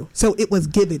 Thank you. So it was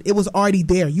given. It was already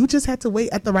there. You just had to wait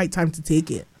at the right time to take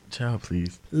it. Child,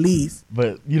 please. Please.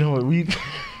 But you know what?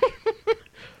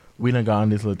 We done got on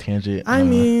this little tangent. I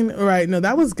mean, right. No,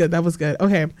 that was good. That was good.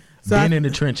 Okay. So being in the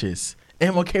trenches.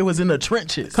 MLK was in the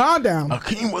trenches. Calm down.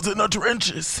 Akeem was in the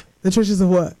trenches. The trenches of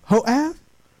what? Ho Ave?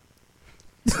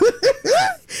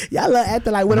 Y'all love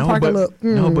acting like Winter Park look.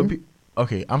 No, but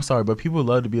okay, I'm sorry, but people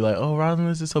love to be like, oh,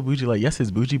 Rollins is so bougie. Like, yes, it's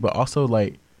bougie, but also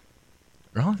like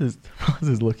Rollins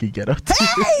is lucky ghetto.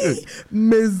 Hey,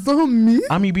 mes amis.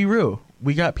 I mean, be real.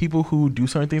 We got people who do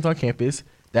certain things on campus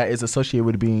that is associated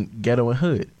with being ghetto and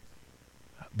hood.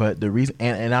 But the reason,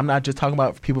 and I'm not just talking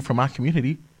about people from my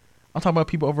community, I'm talking about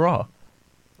people overall.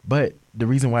 But the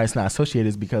reason why it's not associated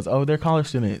is because, oh, they're college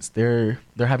students. They're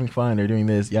having fun. They're doing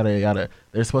this, yada, yada.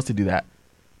 They're supposed to do that.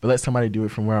 But let somebody do it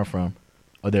from where I'm from.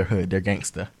 Oh, they're hood. They're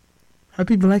gangsta. How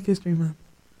people like History Month?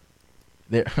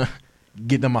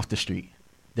 Get them off the street.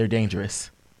 They're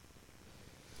dangerous.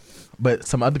 But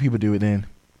some other people do it then.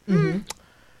 Mm-hmm.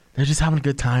 They're just having a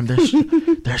good time.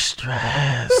 They're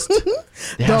stressed.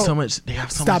 They have so much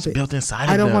built inside of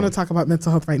them. I don't want to talk about mental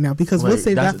health right now because we'll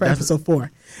save that for episode 4.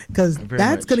 Because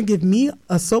that's going to give me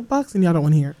a soapbox and y'all don't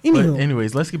want to hear. But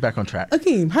anyways, let's get back on track.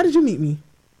 Akeem, how did you meet me?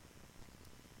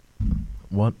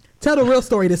 What? Tell the real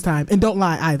story this time and don't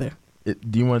lie either.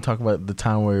 Do you want to talk about the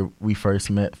time where we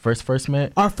first met? First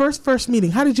met? Our first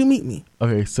meeting. How did you meet me?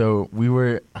 Okay, so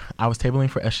I was tabling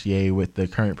for SGA with the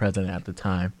current president at the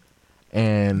time.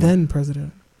 And then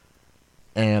president.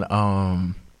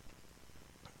 And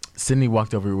Sydney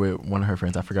walked over with one of her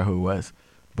friends. I forgot who it was.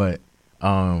 But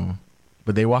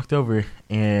they walked over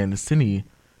and Sydney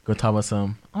go talk about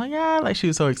some. I'm like, yeah, like she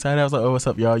was so excited. I was like, oh, what's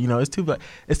up, y'all? You know, it's two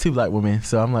black women.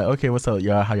 So I'm like, okay, what's up,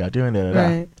 y'all? How y'all doing? Da, da, da.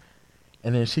 Right.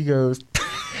 And then she goes,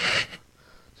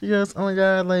 oh my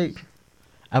God, like,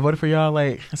 I voted for y'all.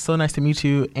 Like, it's so nice to meet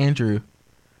you, Andrew.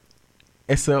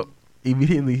 And so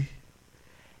immediately,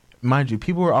 mind you,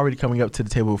 people were already coming up to the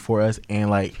table before us,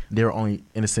 and like they were only,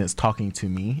 in a sense, talking to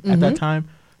me at that time.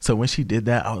 So when she did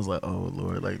that, I was like, oh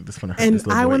Lord, like this gonna hurt. And this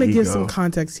little I want to give some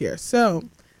context here. So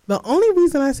the only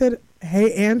reason I said,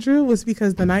 hey Andrew, was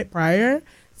because the night prior,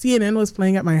 CNN was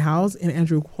playing at my house, and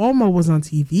Andrew Cuomo was on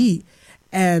TV.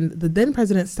 And the then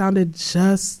president sounded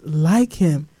just like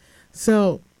him.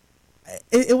 So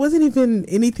it wasn't even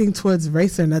anything towards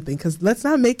race or nothing, because let's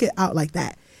not make it out like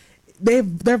that.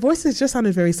 Their voices just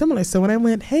sounded very similar. So when I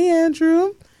went, hey,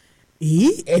 Andrew,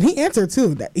 he answered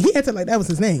too. He answered like that was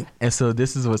his name. And so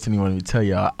this is what Cindy wanted me to tell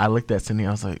y'all. I looked at Cindy,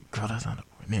 I was like, girl, that's not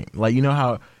a name. Like, you know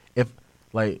how if,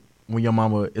 like, when your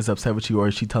mama is upset with you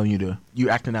or she telling you you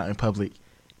acting out in public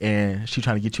and she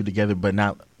trying to get you together but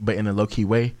in a low-key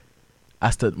way, I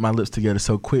stood my lips together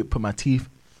so quick, put my teeth.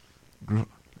 Girl,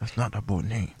 that's not that boy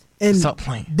name. And stop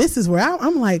playing. This is where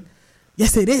I'm like,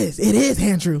 yes, it is. It is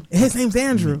Andrew. His name's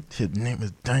Andrew. His name is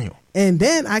Daniel. And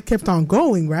then I kept on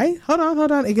going, right? Hold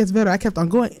on. It gets better. I kept on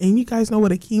going. And you guys know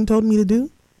what Akeem told me to do?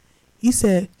 He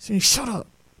said, shut up.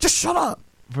 Just shut up.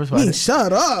 First of all,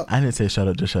 shut up. I didn't say shut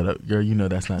up, just shut up. Girl, you know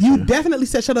that's not true. You definitely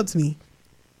said shut up to me.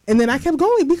 And then I kept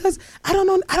going because I don't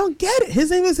know. I don't get it.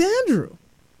 His name is Andrew.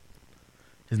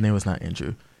 His name was not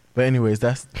Andrew. But anyways,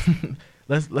 that's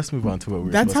let's move on to what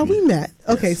we're. That's how we met.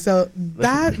 Okay, yes. So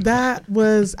that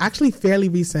was actually fairly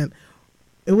recent.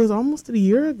 It was almost a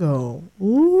year ago.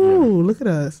 Ooh, yeah. Look at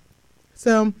us.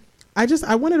 So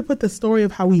I wanted to put the story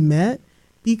of how we met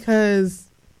because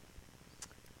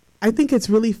I think it's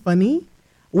really funny.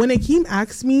 When Akeem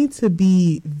asked me to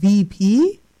be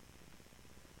VP,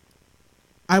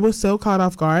 I was so caught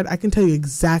off guard. I can tell you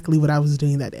exactly what I was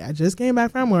doing that day. I just came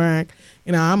back from work.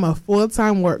 You know, I'm a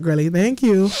full-time work girlie. Thank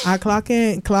you. I clock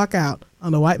in, clock out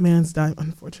on the white man's dime,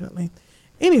 unfortunately.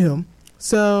 Anywho,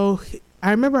 so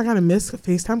I remember I got a missed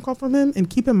FaceTime call from him. And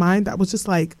keep in mind, that was just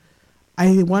like,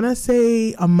 I want to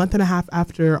say a month and a half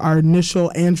after our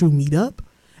initial Andrew meetup.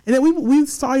 And then we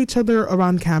saw each other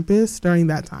around campus during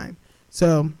that time.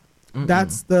 So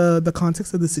that's the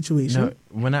context of the situation. No,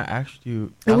 when I asked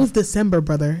you, it was December,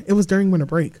 brother. It was during winter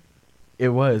break. It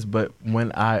was, but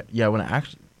when I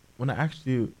asked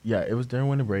you, it was during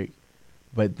winter break.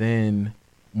 But then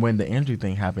when the Andrew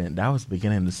thing happened, that was the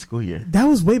beginning of the school year. That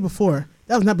was way before.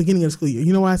 That was not beginning of the school year.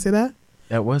 You know why I say that?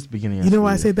 That was beginning of You know school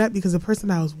why I year. say that? Because the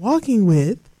person I was walking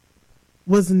with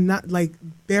was not, like,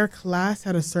 their class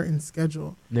had a certain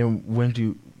schedule. Then when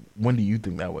do you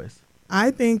think that was?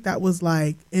 I think that was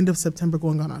like end of September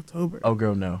going on October. Oh,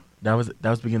 girl, no. That was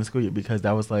beginning of school year because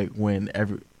that was like when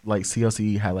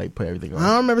CLCE had like put everything on. I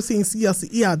don't remember seeing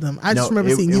CLCE out them. I just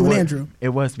remember seeing you and Andrew. It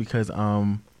was because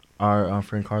our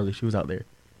friend Carly, she was out there,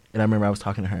 and I remember I was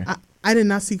talking to her. I did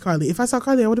not see Carly. If I saw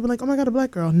Carly, I would have been like, oh my God, a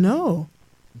black girl. No,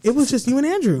 it was just you and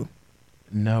Andrew.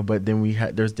 No, but then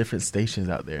there's different stations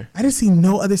out there. I didn't see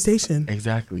no other station.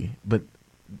 Exactly, but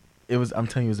I'm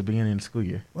telling you, it was the beginning of the school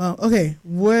year. Well, okay.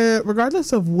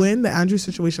 Regardless of when the Andrew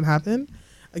situation happened,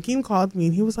 Akeem called me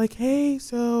and he was like, hey,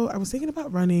 so I was thinking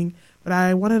about running, but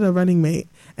I wanted a running mate.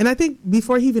 And I think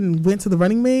before he even went to the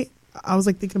running mate, I was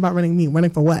like thinking about running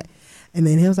for what? And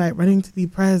then he was like, running to be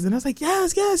president. I was like,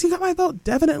 yes, you got my vote.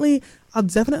 Definitely. I'll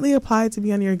definitely apply to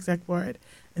be on your exec board.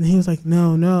 And he was like,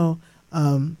 no.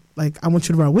 Like, I want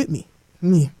you to run with me.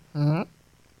 Me.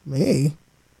 Me?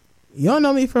 You don't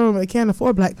know me from I can't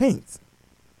afford black paints.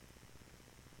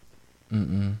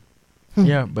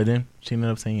 Yeah, but then she ended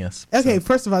up saying yes. Okay, so.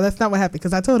 First of all, that's not what happened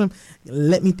because I told him,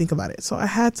 let me think about it. So I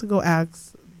had to go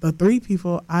ask the 3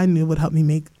 people I knew would help me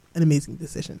make an amazing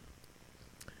decision.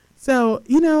 So,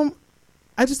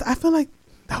 I feel like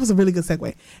that was a really good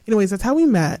segue. Anyways, that's how we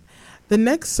met. The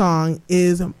next song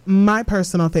is my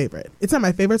personal favorite. It's not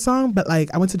my favorite song, but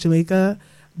like I went to Jamaica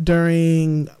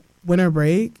during winter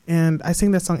break and I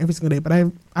sing that song every single day. But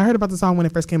I heard about the song when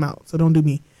it first came out, so don't do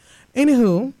me.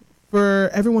 Anywho, for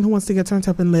everyone who wants to get turned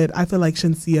up and lit, I feel like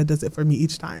Shinsia does it for me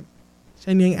each time.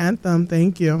 Shenyang Anthem,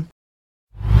 thank you.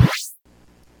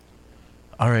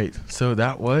 All right, so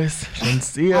that was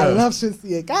Shinsia. I love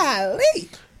Shinsia. Golly.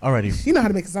 Alrighty. You know how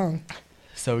to make a song.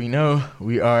 So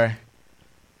we are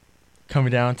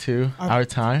coming down to our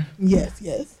time.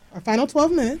 Yes. Our final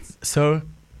 12 minutes. So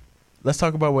let's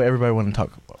talk about what everybody want to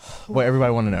talk about. What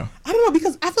everybody want to know. I don't know,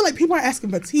 because I feel like people are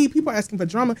asking for tea, people are asking for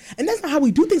drama, and that's not how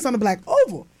we do things on the Black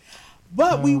Oval.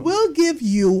 But we will give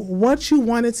you what you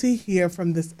wanted to hear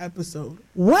from this episode.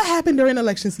 What happened during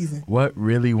election season? What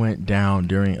really went down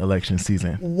during election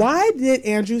season? Why did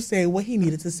Andrew say what he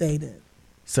needed to say then?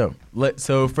 So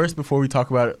first, before we talk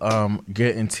about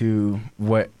get into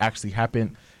what actually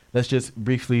happened, let's just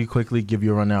quickly give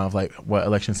you a rundown of like what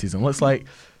election season looks like.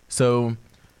 So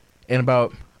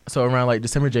around like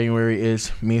December, January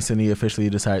is me and Cindy officially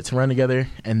decided to run together,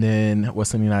 and then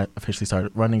Cindy and I officially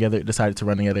decided to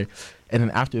run together, and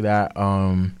then after that,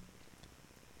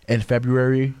 in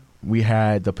February we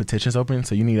had the petitions open.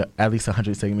 So you need at least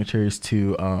 100 signatures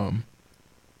to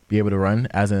be able to run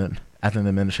as an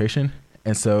administration,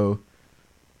 and so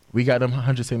we got them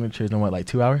 100 signatures in like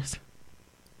 2 hours.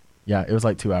 Yeah, it was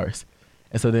like 2 hours,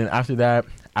 and so then after that,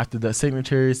 after the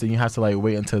signatures, then you have to like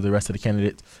wait until the rest of the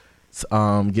candidates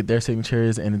get their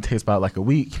signatures, and it takes about like a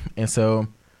week. And so,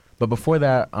 but before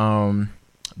that,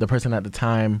 the person at the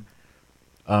time,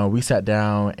 we sat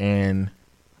down and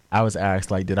I was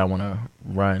asked like, did I want to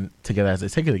run together as a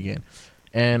ticket again?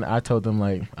 And I told them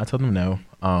no. I told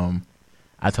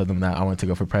them that I wanted to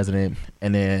go for president,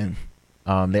 and then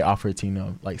they offered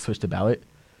to like switch the ballot.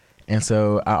 And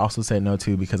so I also said no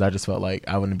too, because I just felt like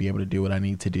I wouldn't be able to do what I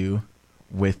need to do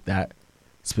with that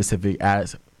specific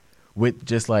with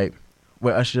just like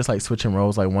with us just like switching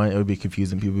roles. Like, one, it would be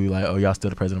confusing. People would be like, oh, y'all still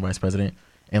the president, vice president,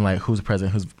 and like who's the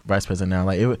president, who's vice president now?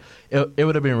 Like it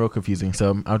would have been real confusing.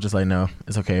 So I was just like, no,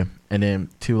 it's okay. And then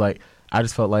 2, like I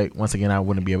just felt like once again I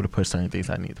wouldn't be able to push certain things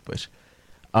I need to push.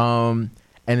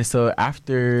 And so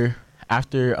after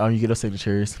you get those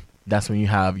signatures, that's when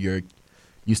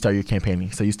you start your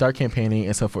campaigning. So you start campaigning,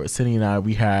 and so for Cindy and I,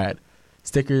 we had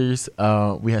stickers,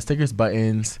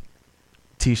 buttons,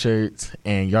 T-shirts,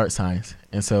 and yard signs.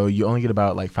 And so you only get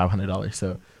about like $500.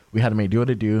 So we had to do what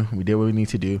to do. We did what we need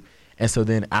to do. And so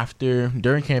then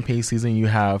during campaign season, you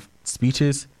have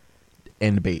speeches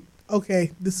and debate.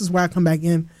 Okay, this is where I come back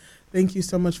in. Thank you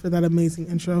so much for that amazing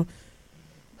intro.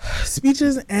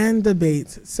 Speeches and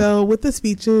debates. So with the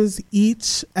speeches,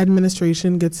 each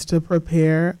administration gets to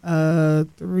prepare a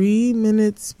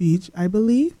 3-minute speech, I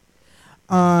believe,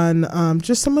 on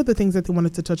just some of the things that they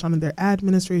wanted to touch on in their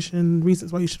administration,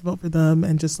 reasons why you should vote for them,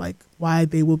 and just like why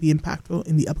they will be impactful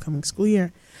in the upcoming school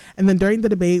year. And then during the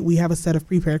debate, we have a set of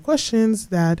prepared questions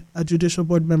that judicial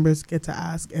board members get to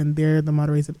ask, and they're the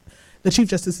moderators. The Chief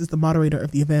Justice is the moderator of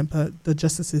the event, but the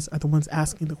justices are the ones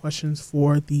asking the questions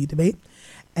for the debate.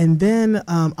 And then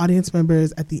audience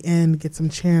members at the end get some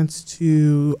chance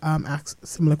to ask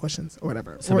similar questions or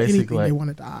whatever, so or anything like, they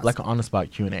wanted to ask. Like an on-the-spot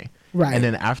Q&A. Right. And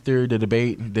then after the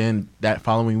debate, then that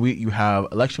following week, you have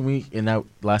election week, and that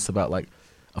lasts about like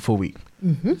a full week.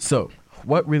 Mm-hmm. So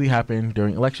what really happened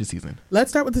during election season? Let's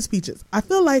start with the speeches. I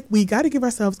feel like we got to give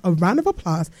ourselves a round of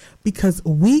applause because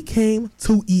we came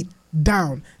to eat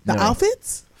down. The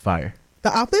outfits? Fire.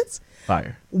 The outfits?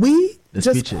 Fire. We the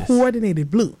just speeches.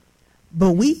 coordinated blue.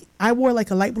 But I wore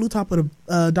like a light blue top with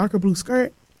a darker blue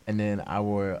skirt. And then I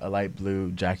wore a light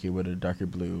blue jacket with a darker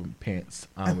blue pants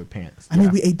with pants. I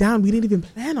mean, we ate down. We didn't even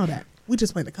plan all that. We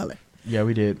just went the color. Yeah,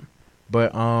 we did.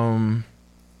 But,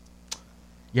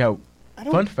 yeah,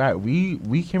 fun fact,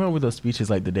 we came up with those speeches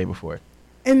like the day before.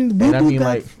 And we do that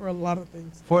like, for a lot of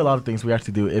things. For a lot of things, we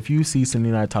actually do. If you see Cindy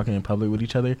and I talking in public with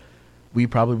each other, we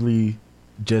probably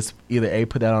just either A,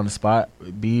 put that on the spot,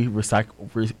 B, are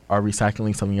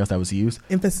recycling something else that was used.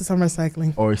 Emphasis on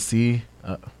recycling. Or C,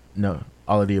 no,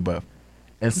 all of the above.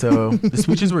 And so the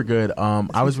speeches were good.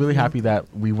 I was really happy that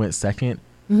we went second.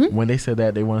 Mm-hmm. When they said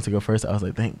that they wanted to go first, I was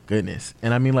like, thank goodness.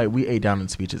 And I mean, like, we ate down in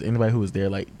speeches. Anybody who was there,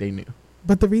 like, they knew.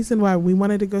 But the reason why we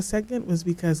wanted to go second was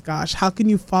because, gosh, how can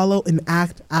you follow and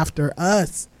act after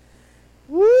us?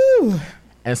 Woo!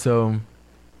 And so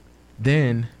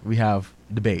then we have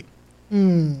debate.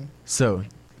 So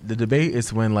the debate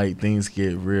is when, like, things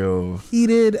get real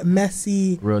heated,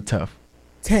 messy, real tough,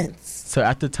 tense. So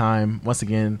at the time, once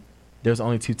again, there was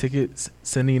only 2 tickets,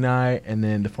 Cindy and I, and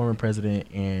then the former president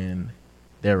and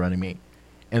their running mate.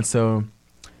 And so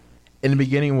in the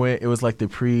beginning, when it was like the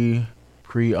pre-made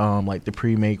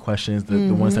questions,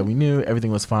 the ones that we knew,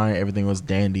 everything was fine, everything was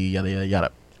dandy, yada yada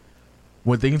yada.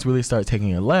 When things really started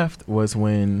taking a left was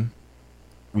when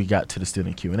we got to the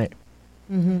student Q&A.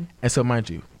 And so, mind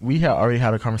you, we had already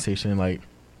had a conversation like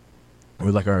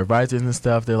with like our advisors and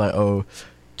stuff. They're like, oh,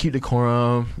 keep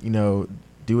decorum,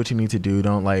 do what you need to do.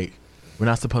 Don't like, we're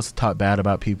not supposed to talk bad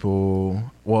about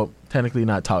people. Well, technically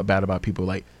not talk bad about people,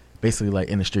 like basically like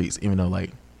in the streets, even though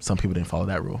like some people didn't follow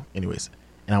that rule anyways.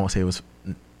 And I won't say it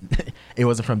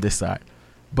wasn't from this side,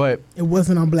 but it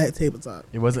wasn't on Black Tabletop.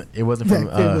 It wasn't from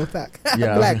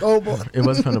Black Oval. It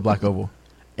wasn't from the Black Oval.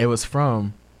 It was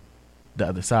from the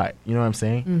other side. You know what I'm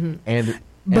saying? And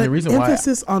the reason why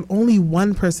emphasis on only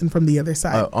one person from the other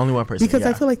side. Only one person. Because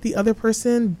I feel like the other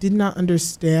person did not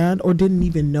understand or didn't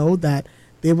even know that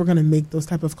they were going to make those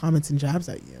type of comments and jabs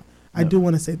at you. I do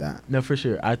want to say that. No, for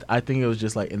sure. I think it was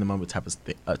just like in the moment type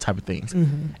of things.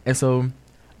 And so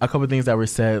a couple of things that were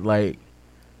said, like,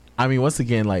 I mean, once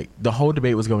again, like the whole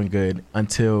debate was going good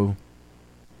until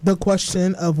the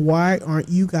question of why aren't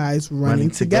you guys running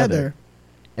together?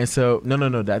 And so no,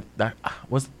 that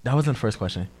wasn't the first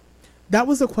question. That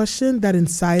was a question that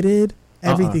incited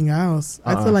everything else.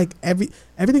 I feel like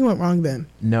everything went wrong then.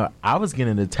 No, I was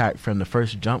getting attacked from the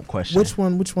first jump question. Which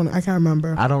one? I can't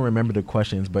remember. I don't remember the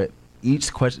questions, but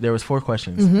each question, there was 4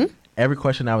 questions. Every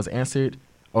question that was answered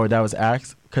or that was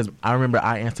asked, because I remember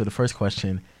I answered the first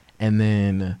question and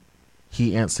then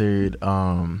he answered,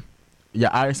 I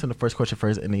answered the first question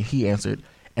first and then he answered,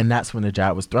 and that's when the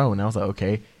jab was thrown. I was like,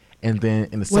 okay. And then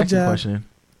in the second question,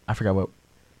 I forgot what.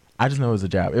 I just know it was a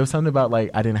jab. It was something about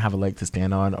like I didn't have a leg to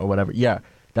stand on or whatever. Yeah,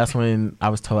 that's when I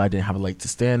was told I didn't have a leg to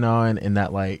stand on, and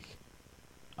that like,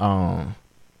 I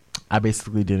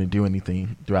basically didn't do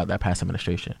anything throughout that past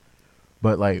administration.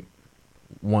 But like,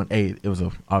 it was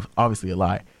obviously a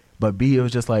lie. But B, it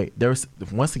was just like there was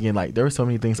there were so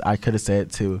many things I could have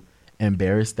said to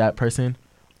embarrass that person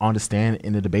on the stand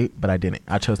in the debate, but I didn't.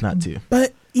 I chose not to.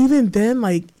 But even then,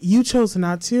 like you chose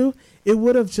not to. It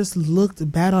would have just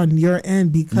looked bad on your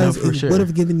end because it would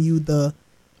have given you it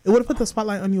would have put the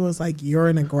spotlight on you as like you're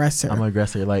an aggressor. I'm an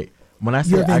aggressor. Like when I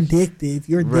say you're vindictive,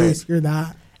 you're this, you're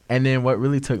that. And then what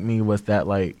really took me was that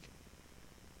like,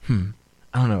 I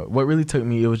don't know. What really took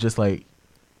me, it was just like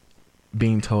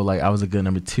being told like I was a good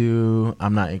number 2.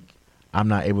 I'm not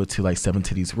able to like step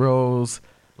into these roles.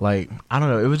 Like I don't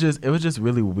know. It was just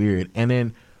really weird. And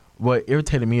then what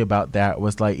irritated me about that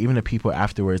was like even the people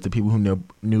afterwards, the people who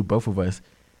knew both of us,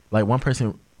 like one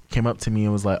person came up to me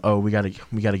and was like, "Oh, we gotta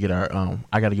get our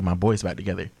I gotta get my boys back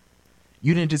together."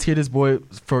 You didn't just hear this boy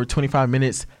for 25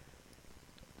 minutes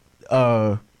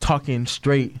talking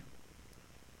straight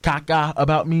caca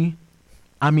about me.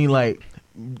 I mean, like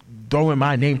throwing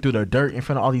my name through the dirt in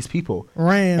front of all these people,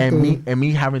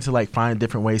 me having to like find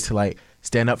different ways to like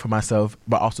stand up for myself,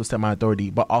 but also set my authority,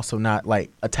 but also not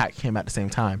like attack him at the same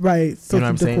time. Right. So you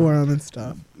know keep decorum and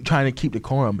stuff. Trying to keep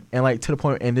decorum, and like to the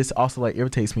point, and this also like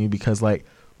irritates me because like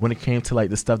when it came to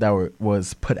like the stuff that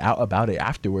was put out about it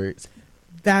afterwards.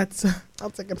 I'll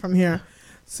take it from here.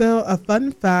 So a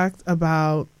fun fact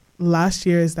about last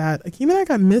year is that Akeem and I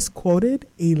got misquoted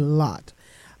a lot.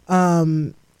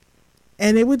 And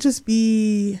it would just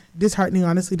be disheartening,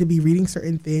 honestly, to be reading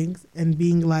certain things and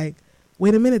being like,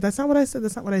 wait a minute, that's not what I said.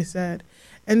 That's not what I said.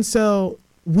 And so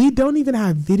we don't even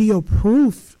have video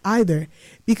proof either,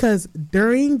 because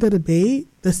during the debate,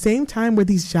 the same time where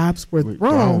these jabs were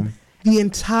thrown, the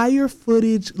entire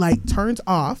footage like turns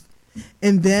off,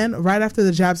 and then right after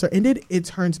the jabs are ended, it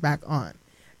turns back on.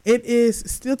 It is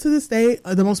still to this day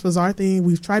the most bizarre thing.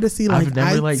 We've tried to see like I've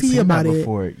never IT seen about that it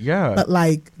before. Yeah, but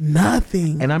like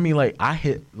nothing. And I mean, like, I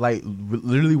hit like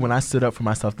literally when I stood up for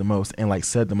myself the most and like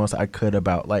said the most I could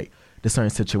about like the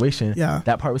certain situation. Yeah,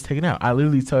 that part was taken out. I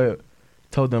literally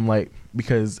told them, like,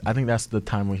 because I think that's the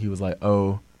time when he was like,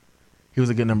 oh, he was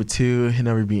a good number 2. He'd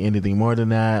never be anything more than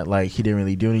that. Like, he didn't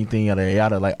really do anything, yada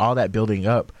yada. Like, all that building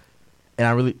up. And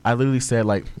I literally said,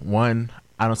 like, 1,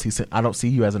 I don't see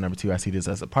you as a number 2. I see this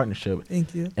as a partnership.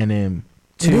 Thank you. And then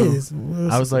 2,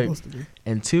 I was like,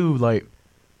 and 2, like,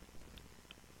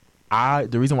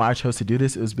 the reason why I chose to do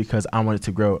this is because I wanted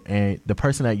to grow, and the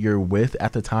person that you're with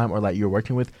at the time or like you're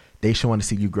working with, they should want to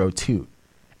see you grow too.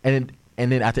 And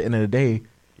then at the end of the day,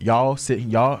 y'all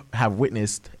have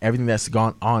witnessed everything that's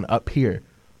gone on up here.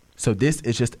 So this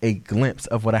is just a glimpse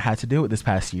of what I had to deal with this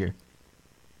past year.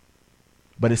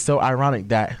 But it's so ironic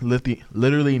that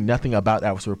literally nothing about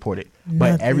that was reported. Nothing.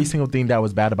 But every single thing that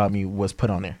was bad about me was put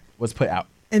on there, was put out.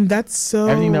 And that's so...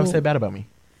 everything that was said bad about me.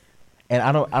 And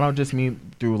I don't just mean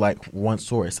through like one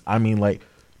source. I mean like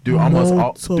through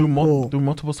through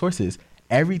multiple sources.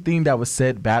 Everything that was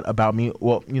said bad about me.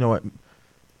 Well, you know what?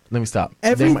 Let me stop.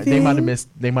 Everything. They might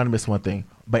have missed one thing.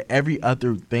 But every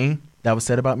other thing that was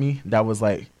said about me that was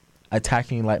like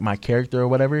attacking like my character or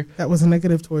whatever. That was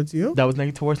negative towards you. That was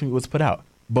negative towards me was put out.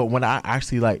 But when I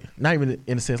actually like, not even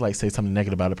in a sense like say something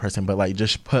negative about a person, but like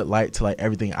just put light to like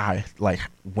everything I like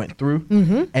went through.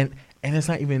 Mm-hmm. And it's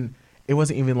not even. It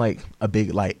wasn't even like a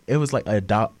big light. It was like a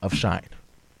dot of shine.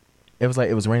 It was like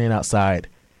it was raining outside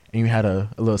and you had a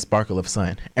little sparkle of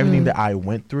sun. Everything that I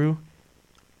went through,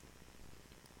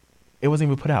 it wasn't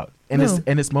even put out. And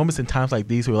it's moments and times like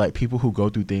these where like people who go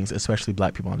through things, especially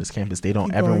Black people on this campus, they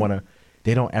don't ever want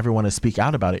to speak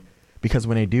out about it, because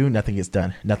when they do, nothing gets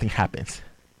done. Nothing happens.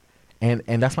 And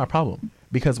that's my problem.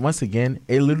 Because once again,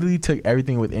 it literally took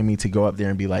everything within me to go up there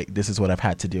and be like, this is what I've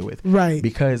had to deal with. Right.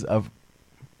 Because of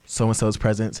so-and-so's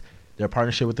presence, their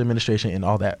partnership with the administration and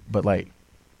all that. But like,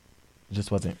 it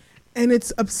just wasn't. And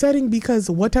it's upsetting because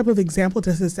what type of example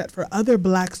does it set for other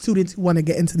Black students who want to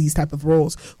get into these type of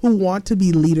roles, who want to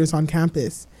be leaders on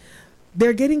campus?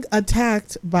 They're getting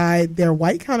attacked by their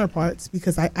white counterparts,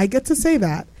 because I get to say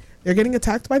that. They're getting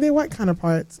attacked by their white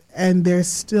counterparts, and there's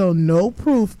still no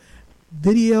proof,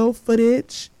 video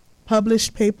footage,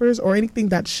 published papers, or anything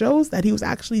that shows that he was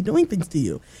actually doing things to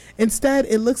you. Instead,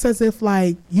 it looks as if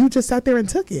like you just sat there and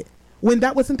took it, when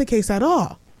that wasn't the case at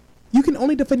all. You can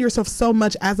only defend yourself so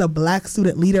much as a Black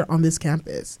student leader on this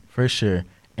campus. For sure.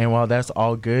 And while that's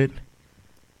all good,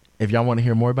 if y'all want to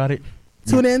hear more about it,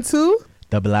 tune in to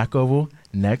The Black Oval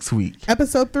next week.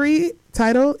 Episode 3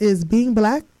 title is Being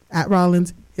Black at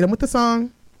Rollins. Hit them with the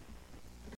song.